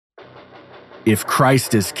If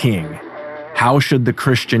Christ is king, how should the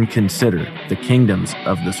Christian consider the kingdoms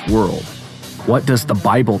of this world? What does the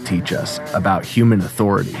Bible teach us about human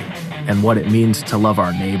authority and what it means to love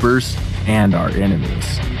our neighbors and our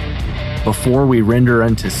enemies? Before we render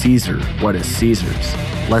unto Caesar what is Caesar's,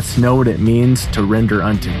 let's know what it means to render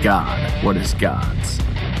unto God what is God's.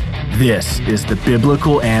 This is the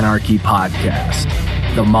Biblical Anarchy Podcast,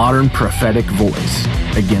 the modern prophetic voice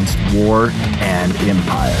against war and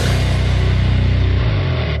empire.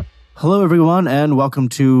 Hello, everyone, and welcome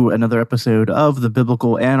to another episode of the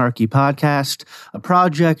Biblical Anarchy Podcast, a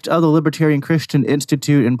project of the Libertarian Christian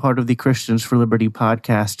Institute and part of the Christians for Liberty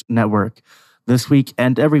podcast network. This week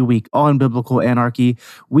and every week on Biblical Anarchy,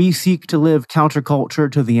 we seek to live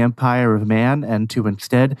counterculture to the empire of man and to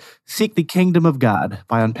instead seek the kingdom of God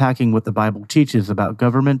by unpacking what the Bible teaches about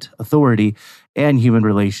government, authority, and human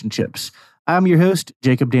relationships. I'm your host,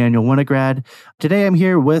 Jacob Daniel Winograd. Today I'm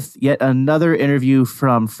here with yet another interview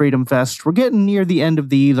from Freedom Fest. We're getting near the end of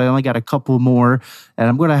these. I only got a couple more, and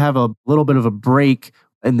I'm going to have a little bit of a break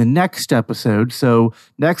in the next episode. So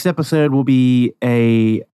next episode will be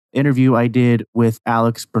a interview I did with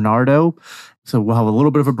Alex Bernardo. So we'll have a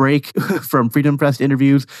little bit of a break from Freedom Fest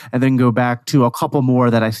interviews and then go back to a couple more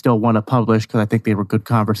that I still want to publish because I think they were good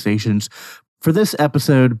conversations. For this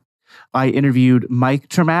episode, I interviewed Mike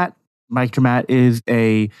Trematt. Mike Trematt is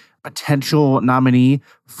a potential nominee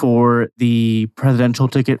for the presidential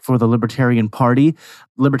ticket for the Libertarian Party.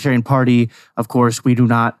 Libertarian Party, of course, we do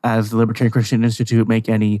not, as the Libertarian Christian Institute, make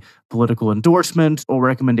any political endorsements or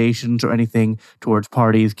recommendations or anything towards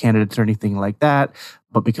parties, candidates, or anything like that.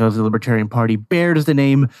 But because the Libertarian Party bears the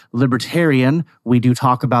name Libertarian, we do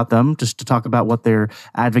talk about them, just to talk about what they're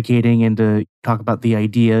advocating and to talk about the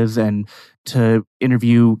ideas and to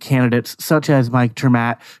interview candidates such as Mike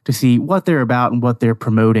Trematt to see what they're about and what they're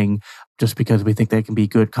promoting, just because we think that can be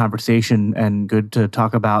good conversation and good to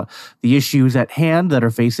talk about the issues at hand that are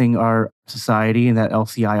facing our society and that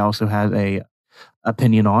LCI also has a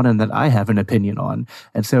opinion on and that I have an opinion on.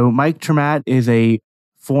 And so Mike Trematt is a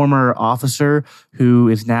former officer who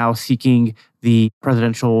is now seeking the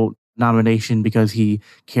presidential nomination because he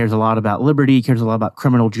cares a lot about liberty, cares a lot about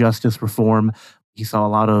criminal justice reform. He saw a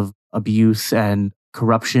lot of abuse and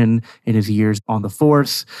corruption in his years on the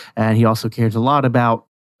force, and he also cares a lot about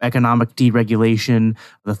economic deregulation,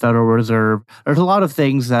 the Federal Reserve. There's a lot of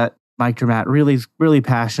things that Mike Trematt really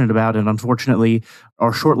passionate about, and unfortunately,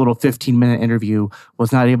 our short little 15-minute interview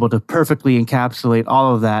was not able to perfectly encapsulate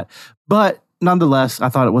all of that. But nonetheless, I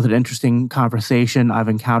thought it was an interesting conversation. I've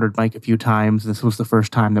encountered Mike a few times. This was the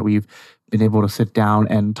first time that we've been able to sit down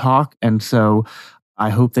and talk, and so I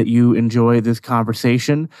hope that you enjoy this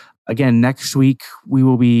conversation. Again, next week, we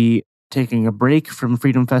will be taking a break from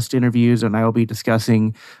Freedom Fest interviews, and I will be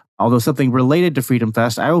discussing, although something related to Freedom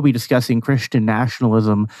Fest, I will be discussing Christian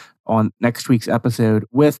nationalism on next week's episode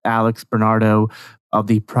with Alex Bernardo of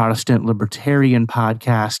the Protestant Libertarian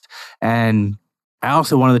Podcast. And I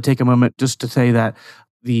also wanted to take a moment just to say that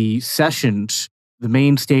the sessions, the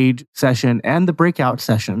main stage session and the breakout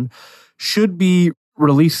session, should be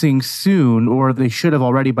releasing soon, or they should have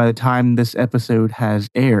already by the time this episode has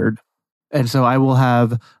aired. And so I will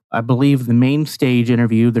have, I believe, the main stage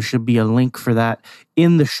interview. There should be a link for that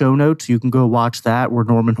in the show notes. You can go watch that, where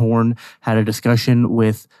Norman Horn had a discussion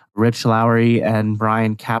with Rich Lowry and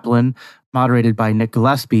Brian Kaplan, moderated by Nick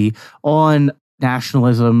Gillespie, on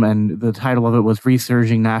nationalism. And the title of it was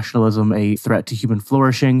Resurging Nationalism, a Threat to Human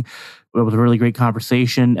Flourishing. It was a really great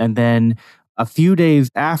conversation. And then a few days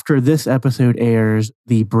after this episode airs,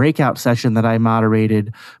 the breakout session that I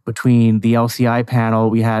moderated between the LCI panel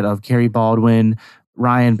we had of Kerry Baldwin,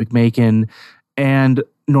 Ryan McMakin, and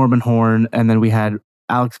Norman Horn. And then we had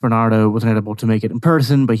Alex Bernardo, wasn't able to make it in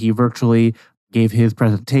person, but he virtually gave his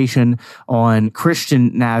presentation on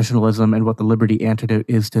Christian nationalism and what the liberty antidote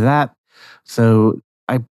is to that. So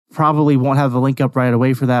I probably won't have the link up right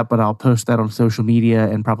away for that, but I'll post that on social media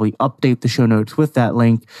and probably update the show notes with that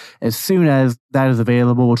link as soon as that is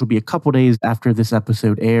available, which will be a couple days after this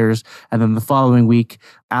episode airs. And then the following week,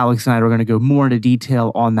 Alex and I are going to go more into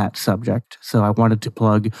detail on that subject. So I wanted to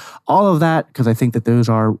plug all of that because I think that those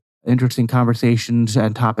are interesting conversations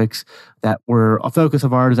and topics that were a focus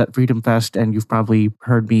of ours at Freedom Fest. And you've probably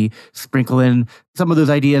heard me sprinkle in some of those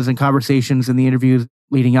ideas and conversations in the interviews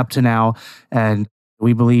leading up to now. And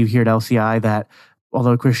we believe here at LCI that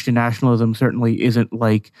although Christian nationalism certainly isn't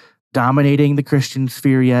like dominating the Christian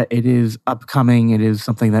sphere yet, it is upcoming. It is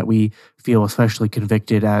something that we feel especially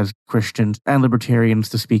convicted as Christians and libertarians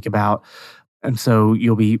to speak about. And so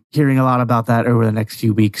you'll be hearing a lot about that over the next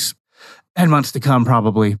few weeks. and months to come,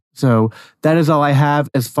 probably. So that is all I have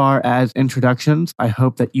as far as introductions. I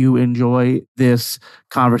hope that you enjoy this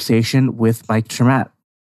conversation with Mike Chermat.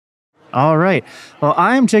 All right. Well,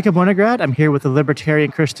 I'm Jacob Winograd. I'm here with the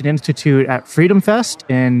Libertarian Christian Institute at Freedom Fest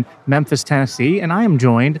in Memphis, Tennessee, and I am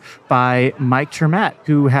joined by Mike Chermat,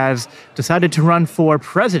 who has decided to run for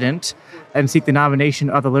president and seek the nomination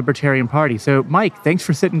of the Libertarian Party. So, Mike, thanks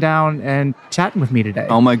for sitting down and chatting with me today.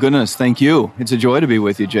 Oh, my goodness. Thank you. It's a joy to be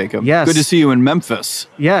with you, Jacob. Yes. Good to see you in Memphis.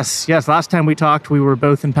 Yes. Last time we talked, we were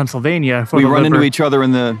both in Pennsylvania. We run into each other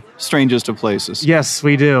in the strangest of places. Yes,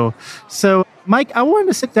 we do. So, Mike, I wanted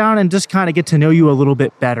to sit down and just kind of get to know you a little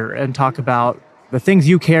bit better and talk about the things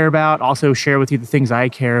you care about, also share with you the things I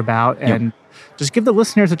care about, and just give the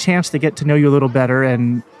listeners a chance to get to know you a little better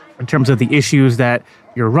and in terms of the issues that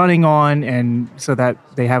you're running on, and so that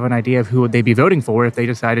they have an idea of who would they be voting for if they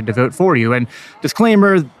decided to vote for you. And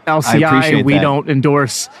disclaimer, LCI, we don't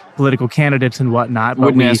endorse political candidates and whatnot.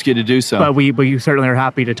 Wouldn't ask you to do so. But we certainly are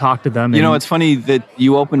happy to talk to them. You know, it's funny that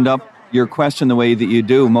you opened up your question the way that you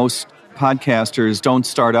do. Most podcasters don't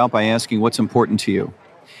start out by asking what's important to you.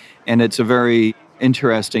 And it's a very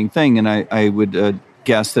interesting thing. And I would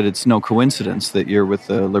guess that it's no coincidence that you're with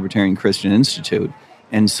the Libertarian Christian Institute.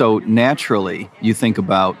 And so naturally, you think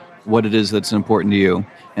about what it is that's important to you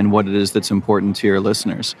and what it is that's important to your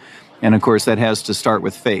listeners. And of course, that has to start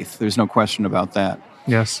with faith. There's no question about that.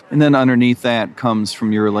 Yes. And then underneath that comes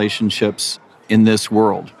from your relationships in this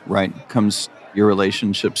world, right? Comes your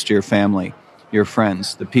relationships to your family, your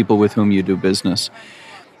friends, the people with whom you do business.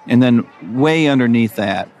 And then way underneath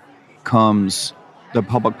that comes the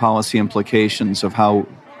public policy implications of how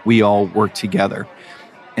we all work together.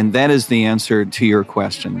 And that is the answer to your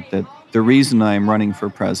question, that the reason I'm running for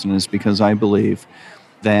president is because I believe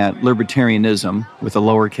that libertarianism, with a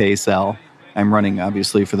lowercase l, I'm running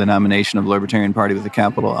obviously for the nomination of the Libertarian Party with a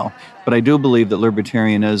capital L, but I do believe that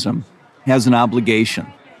libertarianism has an obligation,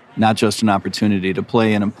 not just an opportunity, to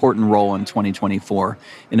play an important role in 2024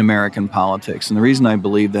 in American politics. And the reason I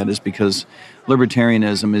believe that is because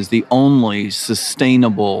libertarianism is the only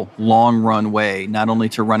sustainable long-run way not only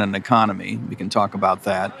to run an economy, we can talk about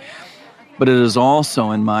that, but it is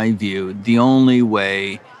also, in my view, the only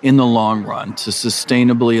way in the long run to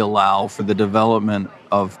sustainably allow for the development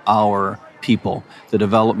of our people, the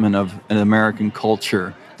development of an American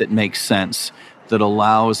culture that makes sense, that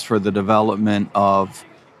allows for the development of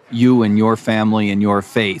you and your family and your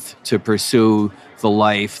faith to pursue the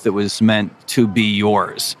life that was meant to be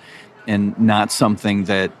yours, and not something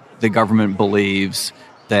that the government believes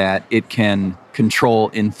that it can control,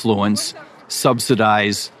 influence,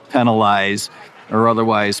 subsidize, penalize, or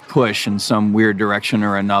otherwise push in some weird direction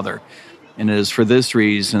or another. And it is for this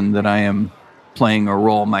reason that I am playing a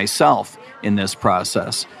role myself in this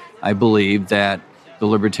process. I believe that the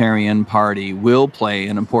Libertarian Party will play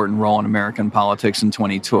an important role in American politics in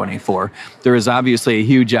 2024. There is obviously a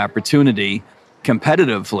huge opportunity,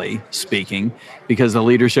 competitively speaking, because the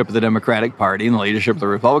leadership of the Democratic Party and the leadership of the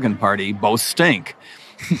Republican Party both stink.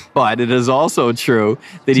 But it is also true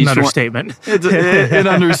that it's an understatement. It's an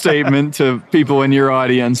understatement to people in your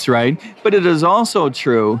audience, right? But it is also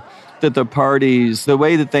true that the parties, the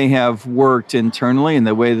way that they have worked internally and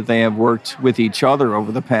the way that they have worked with each other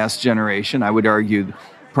over the past generation, I would argue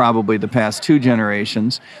probably the past two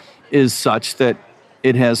generations, is such that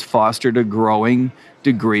it has fostered a growing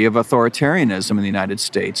degree of authoritarianism in the United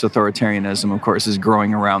States. Authoritarianism, of course, is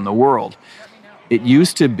growing around the world. It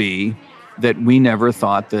used to be that we never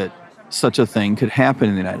thought that such a thing could happen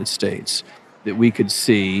in the United States, that we could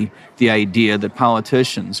see the idea that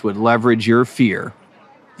politicians would leverage your fear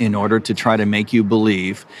in order to try to make you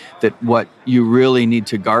believe that what you really need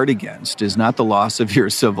to guard against is not the loss of your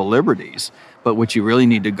civil liberties, but what you really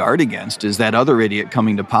need to guard against is that other idiot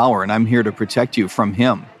coming to power, and I'm here to protect you from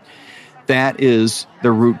him. That is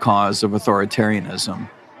the root cause of authoritarianism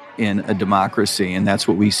in a democracy, and that's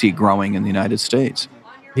what we see growing in the United States.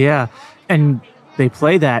 Yeah, and they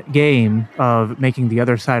play that game of making the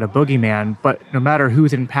other side a boogeyman, but no matter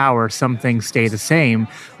who's in power, some things stay the same.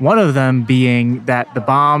 One of them being that the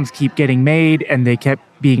bombs keep getting made and they kept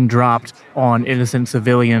being dropped on innocent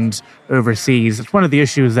civilians overseas. It's one of the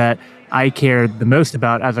issues that I care the most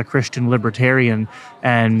about as a Christian libertarian,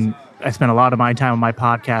 and I spent a lot of my time on my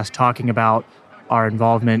podcast talking about our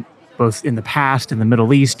involvement both in the past in the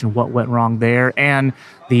Middle East and what went wrong there, and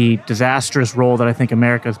the disastrous role that I think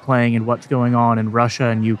America is playing in what's going on in Russia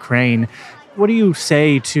and Ukraine. What do you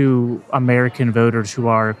say to American voters who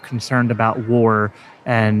are concerned about war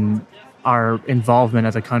and our involvement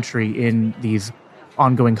as a country in these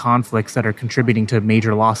ongoing conflicts that are contributing to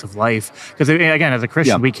major loss of life. Because again, as a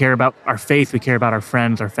Christian, we care about our faith, we care about our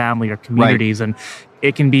friends, our family, our communities, and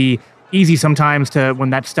it can be easy sometimes to, when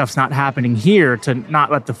that stuff's not happening here, to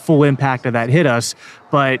not let the full impact of that hit us.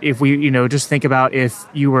 But if we, just think about if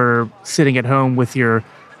you were sitting at home with your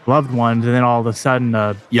loved ones and then all of a sudden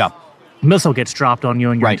a missile gets dropped on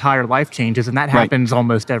you and your entire life changes, and that happens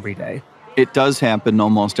almost every day. It does happen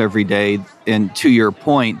almost every day. And to your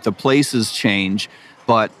point, the places change,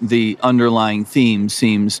 but the underlying theme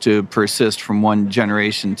seems to persist from one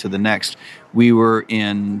generation to the next. We were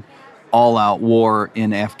in all-out war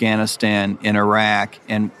in Afghanistan, in Iraq,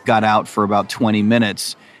 and got out for about 20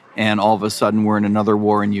 minutes, and all of a sudden we're in another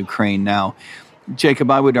war in Ukraine now.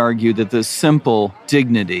 Jacob, I would argue that the simple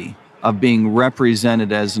dignity of being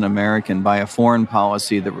represented as an American by a foreign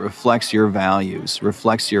policy that reflects your values,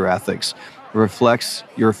 reflects your ethics, reflects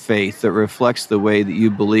your faith, that reflects the way that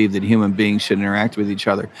you believe that human beings should interact with each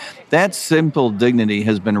other, that simple dignity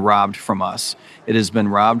has been robbed from us. It has been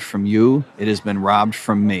robbed from you. It has been robbed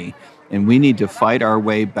from me. And we need to fight our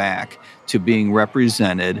way back to being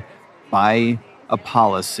represented by a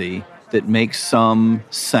policy that makes some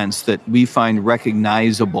sense, that we find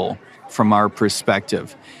recognizable from our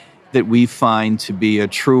perspective, that we find to be a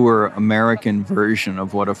truer American version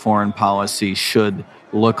of what a foreign policy should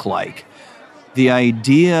look like. The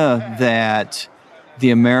idea that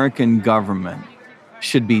the American government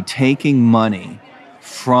should be taking money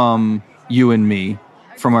from you and me,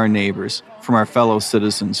 from our neighbors, from our fellow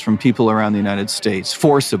citizens, from people around the United States,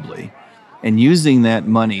 forcibly, and using that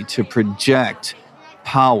money to project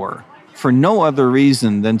power for no other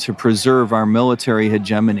reason than to preserve our military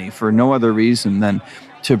hegemony, for no other reason than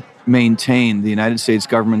to maintain the United States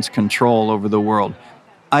government's control over the world.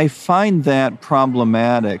 I find that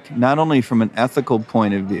problematic, not only from an ethical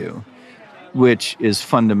point of view, which is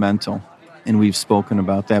fundamental, and we've spoken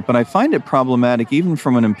about that, but I find it problematic even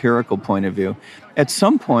from an empirical point of view. At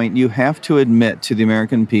some point, you have to admit to the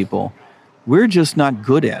American people, we're just not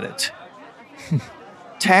good at it.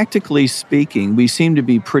 Tactically speaking, we seem to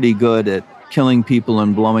be pretty good at killing people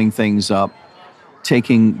and blowing things up,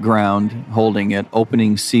 taking ground, holding it,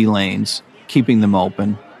 opening sea lanes, keeping them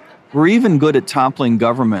open. We're even good at toppling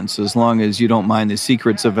governments as long as you don't mind the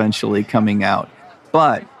secrets eventually coming out.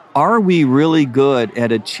 But are we really good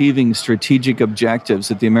at achieving strategic objectives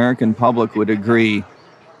that the American public would agree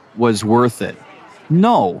was worth it?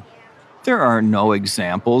 No. There are no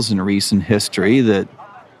examples in recent history that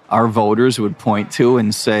our voters would point to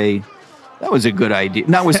and say, that was a good idea.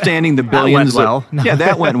 Notwithstanding the billions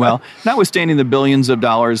that went well. Notwithstanding the billions of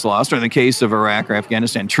dollars lost, or in the case of Iraq or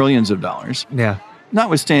Afghanistan, trillions of dollars. Yeah.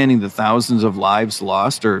 Notwithstanding the thousands of lives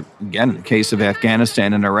lost, or again, in the case of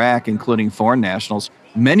Afghanistan and Iraq, including foreign nationals,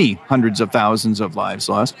 many hundreds of thousands of lives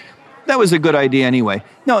lost. That was a good idea anyway.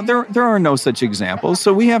 No, there are no such examples.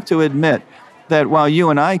 So we have to admit that while you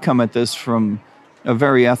and I come at this from a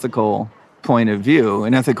very ethical point of view,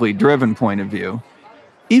 an ethically driven point of view,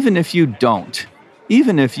 even if you don't,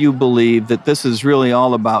 even if you believe that this is really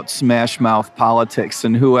all about smash mouth politics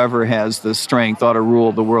and whoever has the strength ought to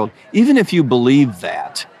rule the world, even if you believe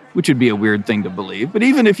that, which would be a weird thing to believe, but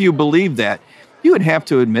even if you believe that, you would have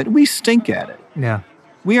to admit we stink at it. Yeah.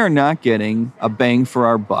 We are not getting a bang for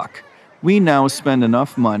our buck. We now spend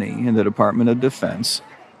enough money in the Department of Defense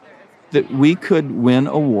that we could win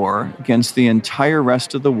a war against the entire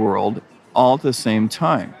rest of the world all at the same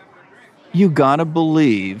time. You gotta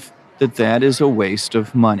believe that that is a waste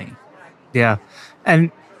of money. Yeah.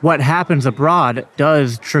 And what happens abroad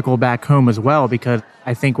does trickle back home as well, because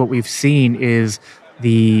I think what we've seen is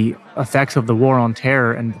the effects of the war on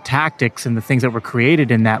terror and the tactics and the things that were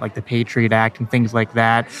created in that, like the Patriot Act and things like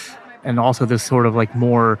that. And also this sort of like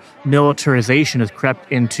more militarization has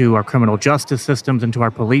crept into our criminal justice systems, into our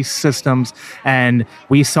police systems. And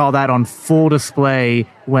we saw that on full display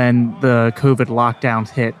when the COVID lockdowns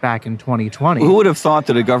hit back in 2020. Who would have thought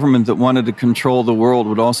that a government that wanted to control the world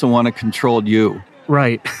would also want to control you?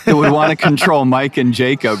 Right. That would want to control Mike and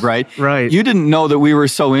Jacob, right? Right. You didn't know that we were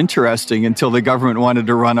so interesting until the government wanted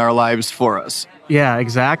to run our lives for us. Yeah,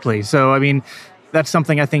 exactly. So, I mean, that's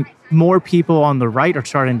something I think more people on the right are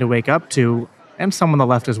starting to wake up to, and some on the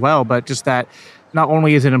left as well, but just that not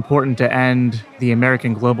only is it important to end the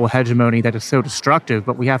American global hegemony that is so destructive,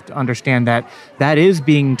 but we have to understand that that is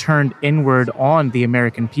being turned inward on the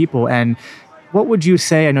American people. And what would you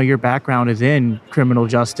say, I know your background is in criminal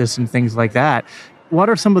justice and things like that, what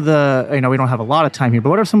are some of the, we don't have a lot of time here, but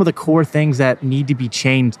what are some of the core things that need to be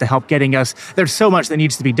changed to help getting us, there's so much that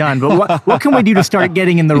needs to be done, but what can we do to start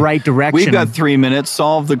getting in the right direction? We've got 3 minutes,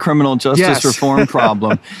 solve the criminal justice reform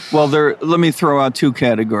problem. Well, let me throw out two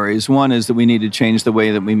categories. One is that we need to change the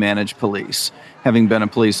way that we manage police. Having been a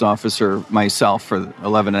police officer myself for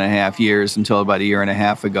 11 and a half years until about a year and a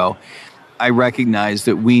half ago, I recognize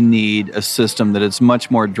that we need a system that is much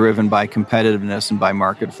more driven by competitiveness and by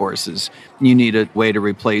market forces. You need a way to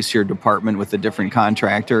replace your department with a different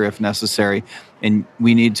contractor if necessary. And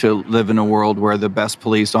we need to live in a world where the best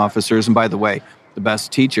police officers, and by the way, the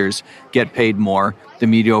best teachers, get paid more, the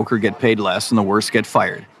mediocre get paid less, and the worst get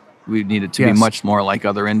fired. We need it to be much more like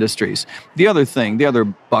other industries. The other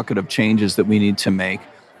bucket of changes that we need to make,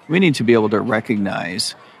 we need to be able to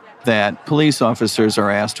recognize that police officers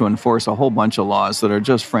are asked to enforce a whole bunch of laws that are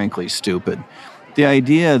just frankly stupid. The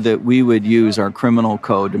idea that we would use our criminal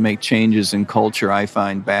code to make changes in culture, I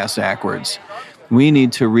find bass-ackwards. We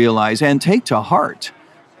need to realize and take to heart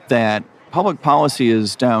that public policy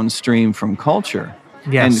is downstream from culture.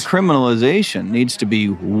 Yes. And criminalization needs to be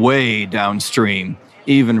way downstream,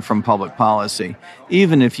 even from public policy.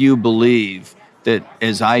 Even if you believe that,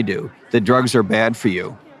 as I do, that drugs are bad for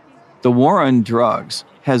you, the war on drugs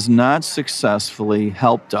has not successfully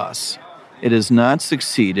helped us. It has not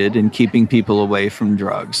succeeded in keeping people away from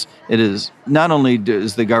drugs. It is not only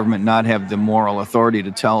does the government not have the moral authority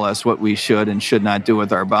to tell us what we should and should not do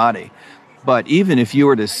with our body, but even if you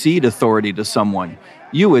were to cede authority to someone,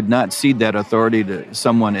 you would not cede that authority to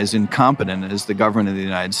someone as incompetent as the government of the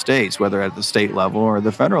United States, whether at the state level or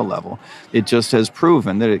the federal level. It just has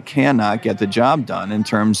proven that it cannot get the job done in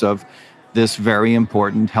terms of this very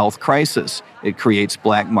important health crisis. It creates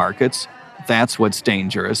black markets. That's what's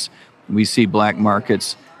dangerous. We see black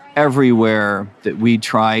markets everywhere that we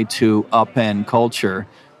try to upend culture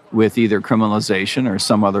with either criminalization or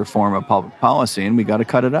some other form of public policy, and we got to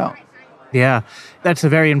cut it out. Yeah, that's a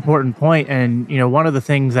very important point. And, one of the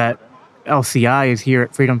things that LCI is here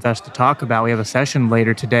at Freedom Fest to talk about, we have a session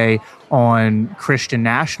later today on Christian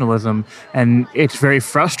nationalism, and it's very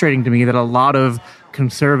frustrating to me that a lot of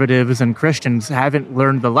conservatives and Christians haven't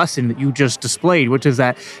learned the lesson that you just displayed, which is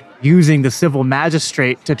that using the civil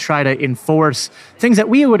magistrate to try to enforce things that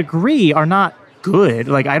we would agree are not good.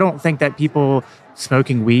 Like, I don't think that people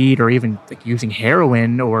smoking weed or even using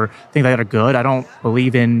heroin or things like that are good. I don't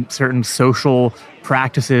believe in certain social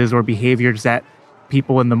practices or behaviors that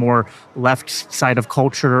people in the more left side of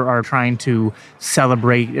culture are trying to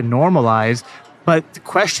celebrate and normalize. But the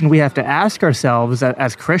question we have to ask ourselves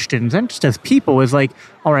as Christians and just as people is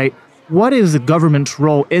all right, what is the government's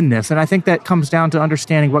role in this? And I think that comes down to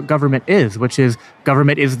understanding what government is, which is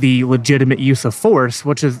government is the legitimate use of force,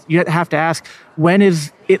 which is you have to ask, when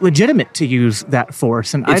is it legitimate to use that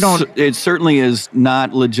force? And it certainly is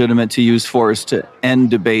not legitimate to use force to end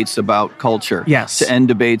debates about culture, to end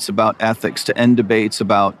debates about ethics, to end debates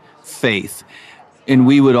about faith. And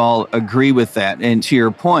we would all agree with that. And to your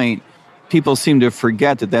point, people seem to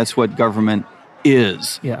forget that that's what government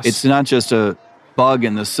is. Yes. It's not just a bug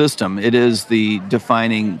in the system. It is the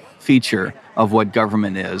defining feature of what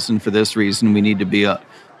government is. And for this reason, we need to be a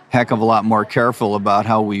heck of a lot more careful about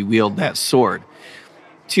how we wield that sword.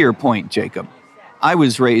 To your point, Jacob, I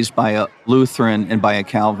was raised by a Lutheran and by a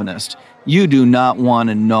Calvinist. You do not want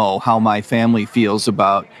to know how my family feels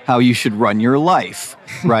about how you should run your life,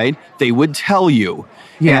 right? They would tell you.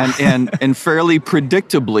 Yeah. and fairly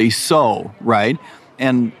predictably so, right?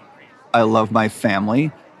 And I love my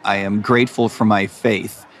family. I am grateful for my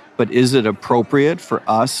faith. But is it appropriate for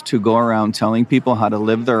us to go around telling people how to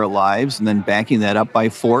live their lives and then backing that up by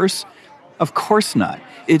force? Of course not.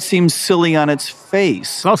 It seems silly on its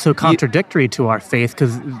face. It's also contradictory to our faith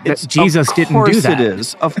because Jesus didn't do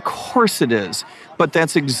that. Of course it is. But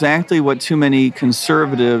that's exactly what too many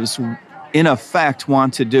conservatives, in effect,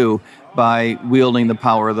 want to do by wielding the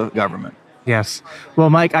power of the government. Yes. Well,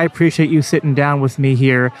 Mike, I appreciate you sitting down with me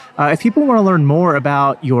here. If people want to learn more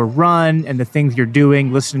about your run and the things you're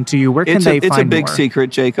doing, listening to you, where can they find more? It's a big secret,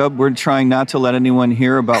 Jacob. We're trying not to let anyone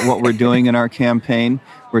hear about what we're doing in our campaign.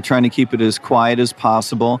 We're trying to keep it as quiet as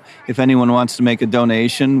possible. If anyone wants to make a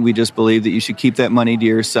donation, we just believe that you should keep that money to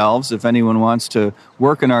yourselves. If anyone wants to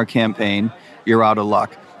work in our campaign, you're out of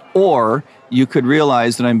luck. Or you could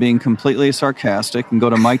realize that I'm being completely sarcastic and go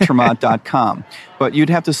to MikeTermaat.com. But you'd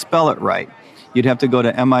have to spell it right. You'd have to go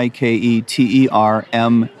to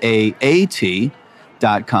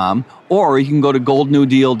MikeTermaat.com, or you can go to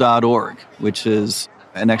goldnewdeal.org, which is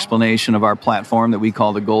an explanation of our platform that we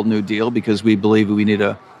call the Gold New Deal, because we believe we need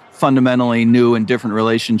a fundamentally new and different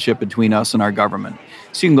relationship between us and our government.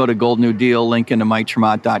 So you can go to Gold New Deal, link into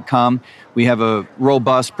MikeTremont.com. We have a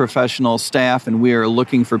robust professional staff, and we are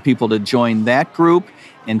looking for people to join that group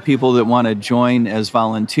and people that want to join as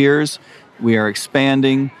volunteers. We are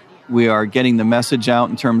expanding. We are getting the message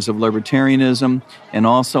out in terms of libertarianism and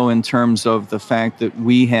also in terms of the fact that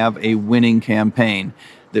we have a winning campaign,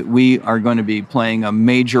 that we are going to be playing a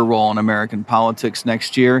major role in American politics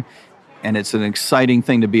next year, and it's an exciting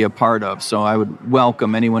thing to be a part of. So I would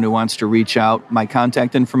welcome anyone who wants to reach out. My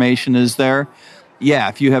contact information is there. Yeah,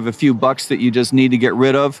 if you have a few bucks that you just need to get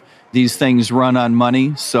rid of, these things run on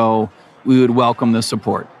money, so we would welcome the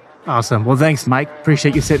support. Awesome. Well, thanks, Mike.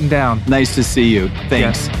 Appreciate you sitting down. Nice to see you.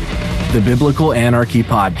 Thanks. The Biblical Anarchy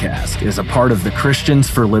Podcast is a part of the Christians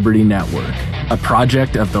for Liberty Network, a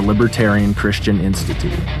project of the Libertarian Christian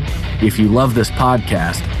Institute. If you love this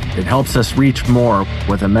podcast, it helps us reach more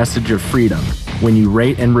with a message of freedom when you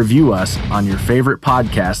rate and review us on your favorite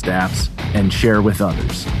podcast apps and share with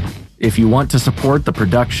others. If you want to support the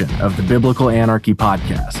production of the Biblical Anarchy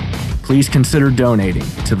Podcast, please consider donating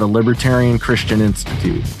to the Libertarian Christian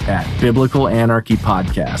Institute at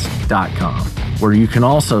biblicalanarchypodcast.com, where you can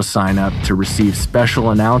also sign up to receive special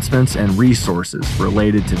announcements and resources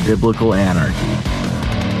related to biblical anarchy.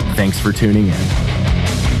 Thanks for tuning in.